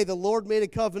very day, the Lord made a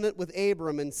covenant with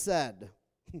Abram and said,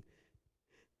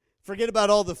 forget about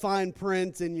all the fine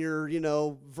print in your,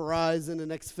 Verizon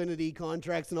and Xfinity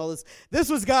contracts and all this. This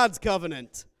was God's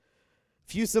covenant.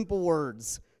 Few simple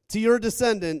words. To your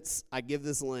descendants, I give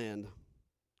this land.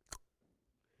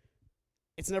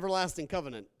 It's an everlasting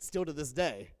covenant, still to this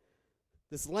day.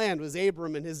 This land was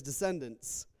Abram and his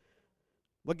descendants.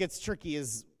 What gets tricky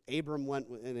is Abram went,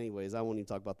 anyways, I won't even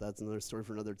talk about that. It's another story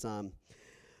for another time.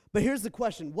 But here's the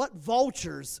question. What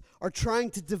vultures are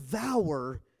trying to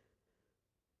devour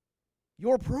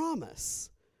your promise?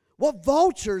 What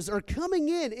vultures are coming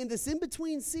in this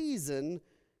in-between season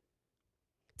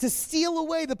to steal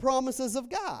away the promises of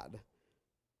God?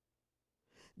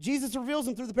 Jesus reveals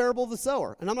them through the parable of the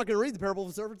sower. And I'm not going to read the parable of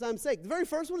the sower for time's sake. The very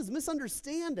first one is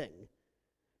misunderstanding.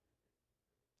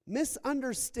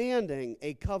 Misunderstanding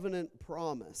a covenant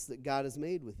promise that God has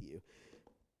made with you.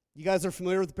 You guys are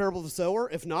familiar with the parable of the sower?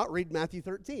 If not, read Matthew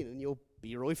 13 and you'll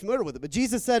be really familiar with it. But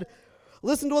Jesus said,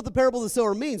 listen to what the parable of the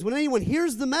sower means. When anyone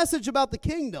hears the message about the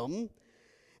kingdom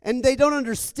and they don't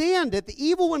understand it, the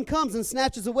evil one comes and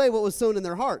snatches away what was sown in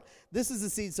their heart. This is the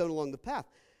seed sown along the path.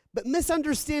 But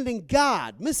misunderstanding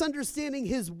God, misunderstanding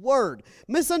His word,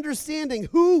 misunderstanding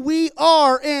who we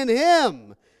are in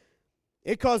Him,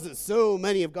 it causes so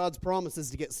many of God's promises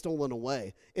to get stolen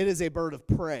away. It is a bird of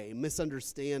prey,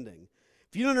 misunderstanding.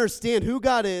 If you don't understand who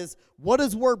God is, what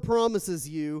His word promises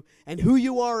you, and who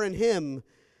you are in Him,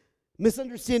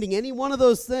 misunderstanding any one of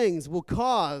those things will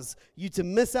cause you to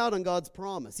miss out on God's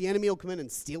promise. The enemy will come in and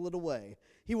steal it away.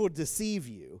 He will deceive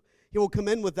you. He will come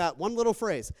in with that one little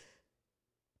phrase.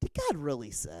 Did God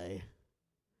really say?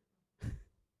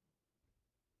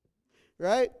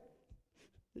 Right?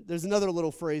 There's another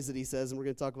little phrase that he says, and we're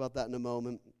going to talk about that in a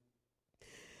moment.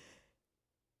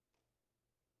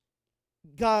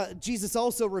 Jesus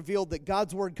also revealed that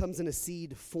God's word comes in a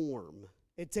seed form.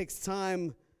 It takes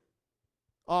time.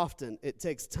 Often, it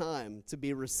takes time to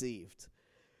be received.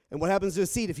 And what happens to a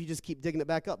seed if you just keep digging it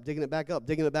back up,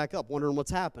 wondering what's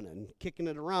happening, kicking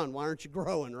it around? Why aren't you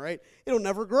growing, right? It'll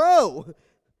never grow.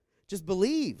 Just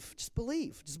believe. Just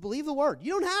believe the word.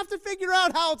 You don't have to figure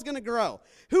out how it's going to grow.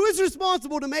 Who is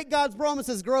responsible to make God's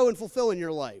promises grow and fulfill in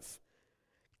your life?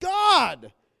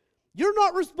 God. You're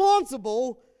not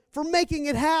responsible for making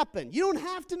it happen. You don't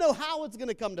have to know how it's going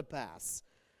to come to pass.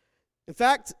 In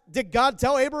fact, did God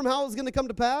tell Abram how it was going to come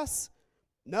to pass?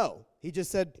 No. He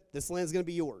just said, this land's going to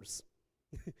be yours.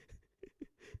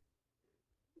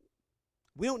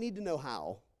 We don't need to know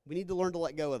how. We need to learn to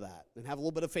let go of that and have a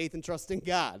little bit of faith and trust in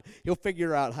God. He'll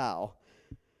figure out how.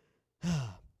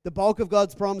 The bulk of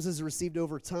God's promises are received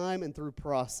over time and through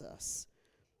process.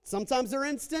 Sometimes they're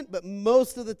instant, but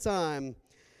most of the time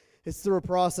it's through a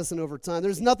process and over time.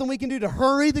 There's nothing we can do to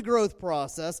hurry the growth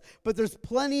process, but there's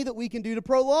plenty that we can do to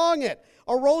prolong it.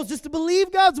 Our role is just to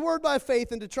believe God's word by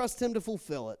faith and to trust Him to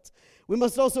fulfill it. We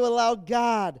must also allow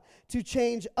God to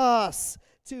change us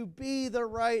to be the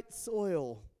right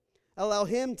soil. Allow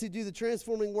Him to do the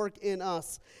transforming work in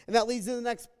us. And that leads to the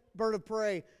next bird of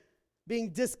prey,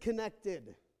 being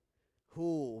disconnected.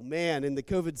 Oh, man, in the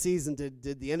COVID season,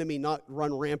 did the enemy not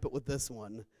run rampant with this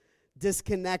one?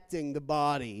 Disconnecting the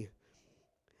body.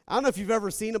 I don't know if you've ever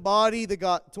seen a body that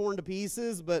got torn to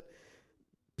pieces, but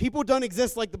people don't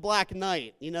exist like the Black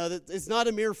Knight. You know, it's not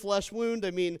a mere flesh wound.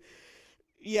 I mean,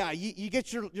 yeah, you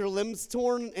get your limbs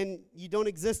torn and you don't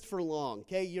exist for long,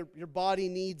 okay? Your body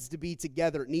needs to be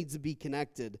together. It needs to be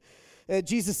connected.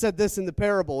 Jesus said this in the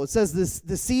parable. It says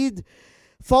the seed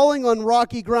falling on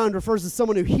rocky ground refers to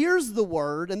someone who hears the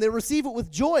word and they receive it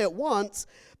with joy at once,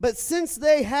 but since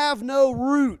they have no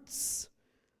roots,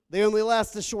 they only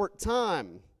last a short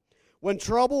time. When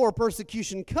trouble or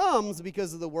persecution comes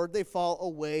because of the word, they fall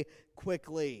away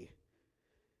quickly.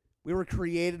 We were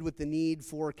created with the need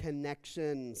for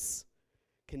connections.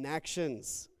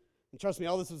 Connections. And trust me,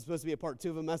 all this was supposed to be a part 2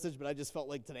 of a message, but I just felt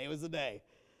like today was the day.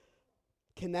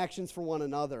 Connections for one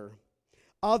another.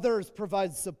 Others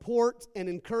provide support and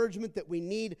encouragement that we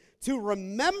need to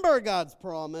remember God's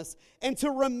promise and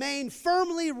to remain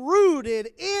firmly rooted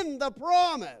in the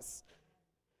promise.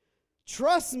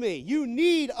 Trust me, you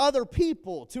need other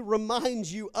people to remind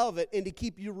you of it and to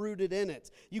keep you rooted in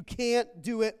it. You can't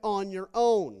do it on your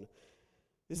own.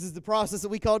 This is the process that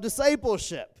we call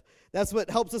discipleship. That's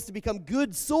what helps us to become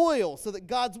good soil so that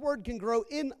God's word can grow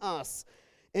in us,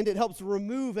 and it helps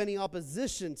remove any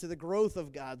opposition to the growth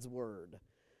of God's word.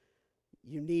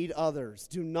 You need others.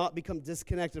 Do not become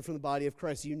disconnected from the body of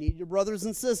Christ. You need your brothers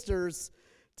and sisters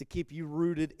to keep you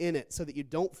rooted in it so that you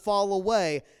don't fall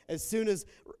away as soon as,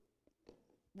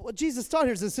 what Jesus taught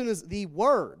here is as soon as the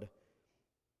word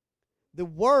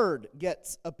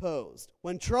gets opposed.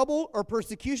 When trouble or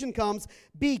persecution comes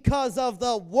because of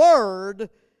the word,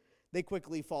 they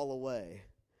quickly fall away.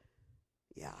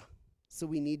 Yeah, so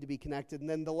we need to be connected. And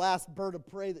then the last bird of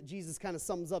prey that Jesus kind of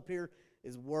sums up here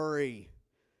is worry.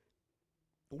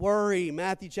 Worry,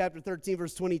 Matthew chapter 13,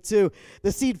 verse 22.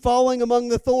 The seed falling among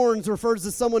the thorns refers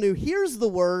to someone who hears the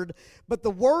word, but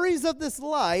the worries of this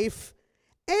life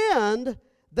and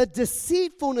the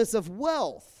deceitfulness of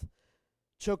wealth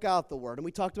choke out the word. And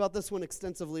we talked about this one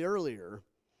extensively earlier.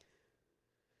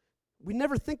 We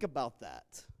never think about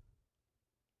that.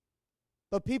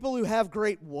 But people who have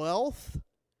great wealth,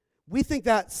 we think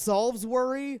that solves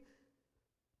worry.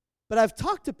 But I've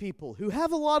talked to people who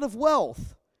have a lot of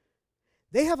wealth.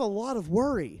 They have a lot of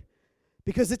worry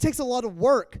because it takes a lot of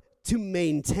work to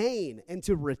maintain and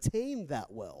to retain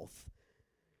that wealth.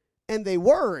 And they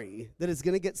worry that it's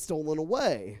going to get stolen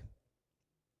away.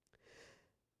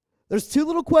 There's 2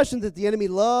 little questions that the enemy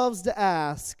loves to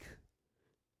ask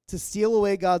to steal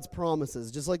away God's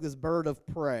promises, just like this bird of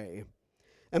prey.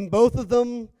 And both of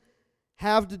them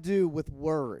have to do with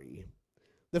worry.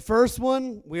 The first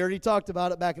one, we already talked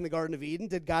about it back in the Garden of Eden.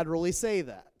 Did God really say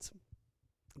that?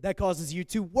 That causes you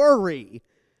to worry.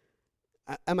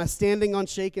 Am I standing on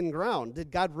shaken ground?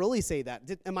 Did God really say that?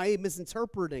 Am I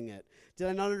misinterpreting it? Did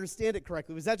I not understand it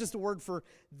correctly? Was that just a word for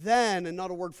then and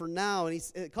not a word for now? And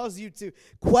it causes you to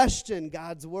question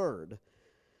God's word.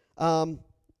 Then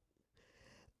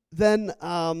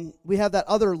we have that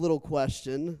other little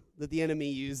question that the enemy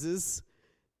uses.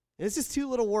 And it's just 2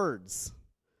 little words.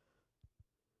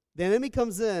 The enemy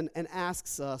comes in and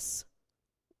asks us,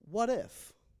 what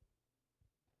if?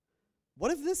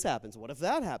 What if this happens? What if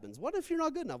that happens? What if you're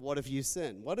not good enough? What if you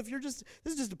sin? What if this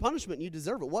is just a punishment and you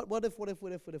deserve it? What if?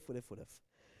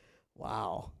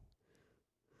 Wow.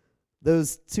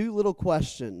 Those 2 little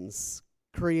questions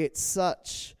create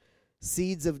such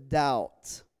seeds of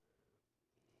doubt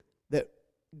that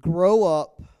grow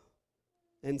up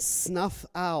and snuff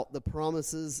out the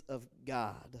promises of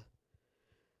God.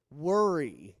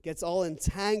 Worry gets all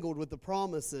entangled with the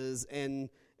promises and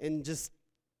just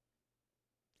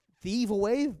thieve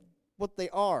away what they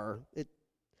are.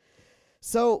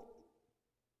 So,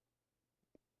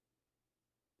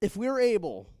 if we're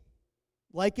able,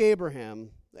 like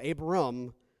Abram,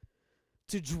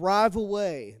 to drive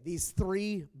away these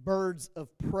 3 birds of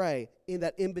prey in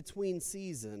that in-between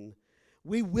season,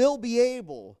 we will be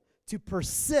able to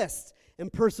persist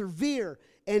and persevere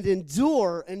and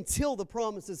endure until the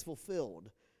promise is fulfilled.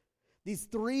 These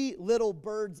three little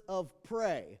birds of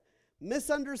prey: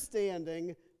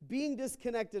 misunderstanding, being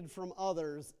disconnected from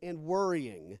others, and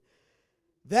worrying.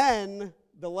 Then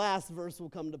the last verse will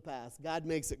come to pass. God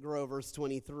makes it grow, verse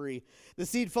 23. The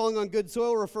seed falling on good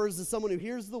soil refers to someone who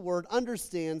hears the word,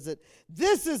 understands it.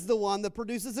 This is the one that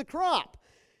produces a crop.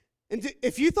 And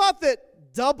if you thought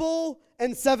that double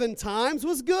and 7 times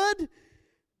was good,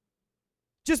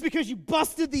 just because you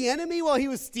busted the enemy while he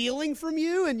was stealing from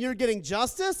you and you're getting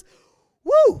justice,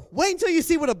 woo, wait until you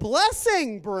see what a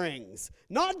blessing brings.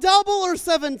 Not double or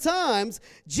 7 times.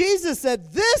 Jesus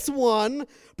said this one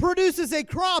produces a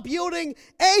crop yielding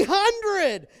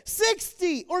 100,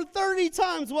 60, or 30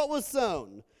 times what was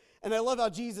sown. And I love how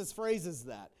Jesus phrases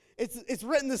that. It's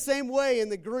written the same way in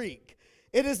the Greek.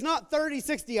 It is not 30,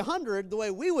 60, 100 the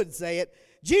way we would say it.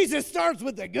 Jesus starts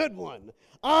with the good one.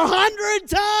 100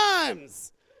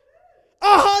 times.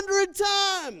 100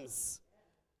 times.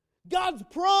 God's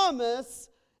promise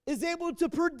is able to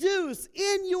produce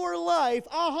in your life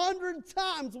 100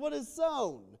 times what is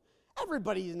sown.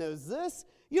 Everybody knows this.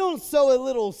 You don't sow a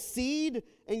little seed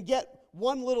and get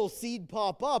one little seed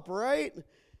pop up, right?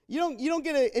 You don't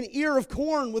get an ear of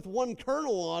corn with one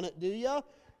kernel on it, do you?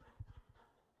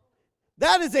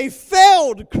 That is a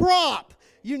failed crop.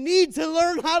 You need to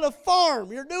learn how to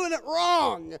farm. You're doing it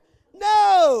wrong.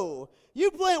 No.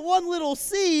 You plant one little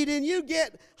seed and you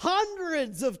get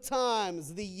hundreds of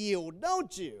times the yield,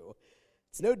 don't you?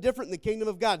 It's no different in the kingdom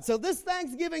of God. So this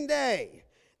Thanksgiving Day,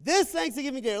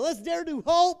 let's dare to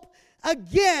hope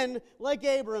again like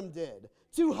Abram did.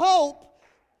 To hope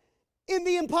in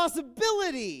the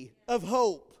impossibility of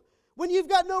hope. When you've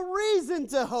got no reason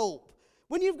to hope.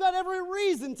 When you've got every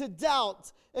reason to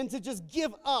doubt and to just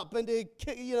give up and to,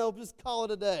 just call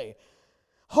it a day.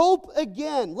 Hope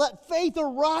again. Let faith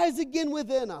arise again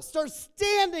within us. Start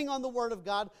standing on the word of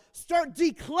God. Start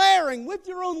declaring with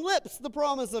your own lips the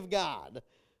promise of God.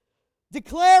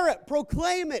 Declare it.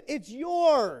 Proclaim it. It's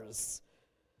yours.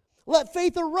 Let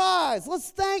faith arise. Let's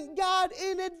thank God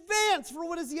in advance for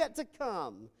what is yet to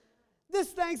come.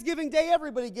 This Thanksgiving Day,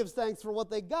 everybody gives thanks for what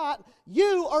they got.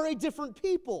 You are a different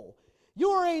people.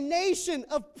 You are a nation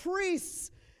of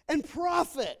priests and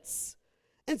prophets.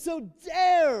 And so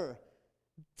dare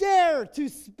to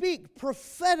speak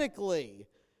prophetically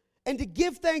and to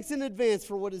give thanks in advance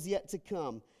for what is yet to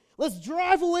come. Let's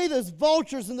drive away those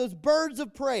vultures and those birds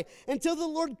of prey until the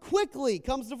Lord quickly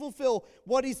comes to fulfill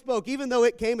what he spoke, even though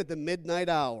it came at the midnight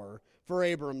hour for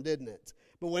Abram, didn't it?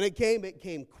 But when it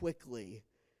came quickly.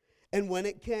 And when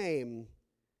it came,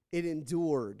 it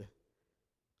endured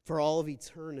for all of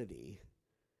eternity.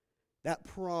 That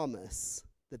promise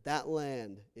that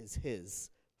land is his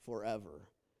forever.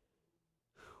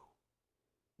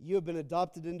 You have been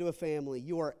adopted into a family.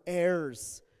 You are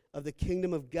heirs of the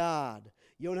kingdom of God.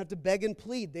 You don't have to beg and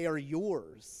plead. They are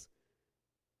yours.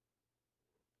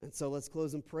 And so let's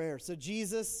close in prayer. So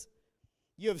Jesus,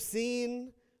 you have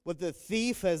seen what the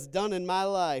thief has done in my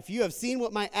life. You have seen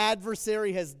what my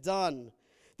adversary has done.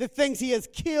 The things he has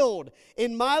killed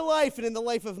in my life and in the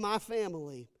life of my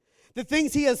family. The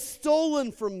things he has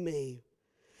stolen from me.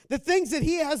 The things that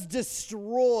he has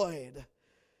destroyed.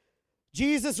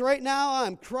 Jesus, right now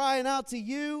I'm crying out to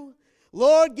you,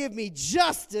 Lord, give me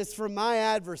justice from my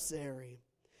adversary.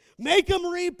 Make him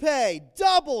repay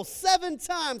double, 7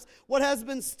 times what has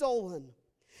been stolen.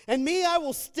 And me, I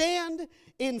will stand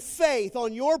in faith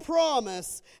on your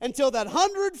promise until that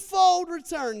 100-fold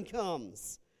return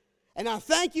comes. And I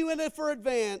thank you in it for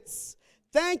advance.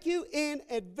 Thank you in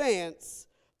advance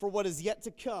for what is yet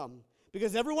to come.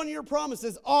 Because every one of your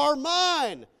promises are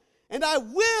mine. And I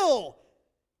will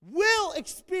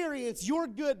experience your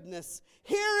goodness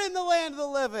here in the land of the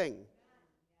living.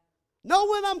 Not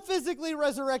when I'm physically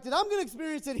resurrected. I'm going to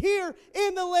experience it here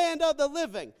in the land of the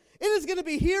living. It is going to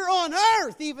be here on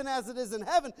earth, even as it is in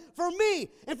heaven, for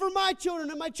me and for my children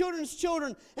and my children's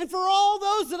children and for all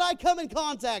those that I come in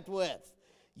contact with.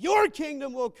 Your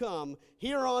kingdom will come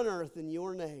here on earth in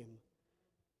your name.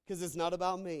 Because it's not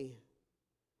about me.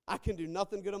 I can do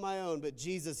nothing good on my own, but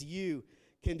Jesus, you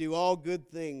can do all good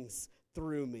things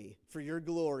through me for your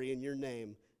glory in your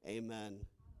name. Amen.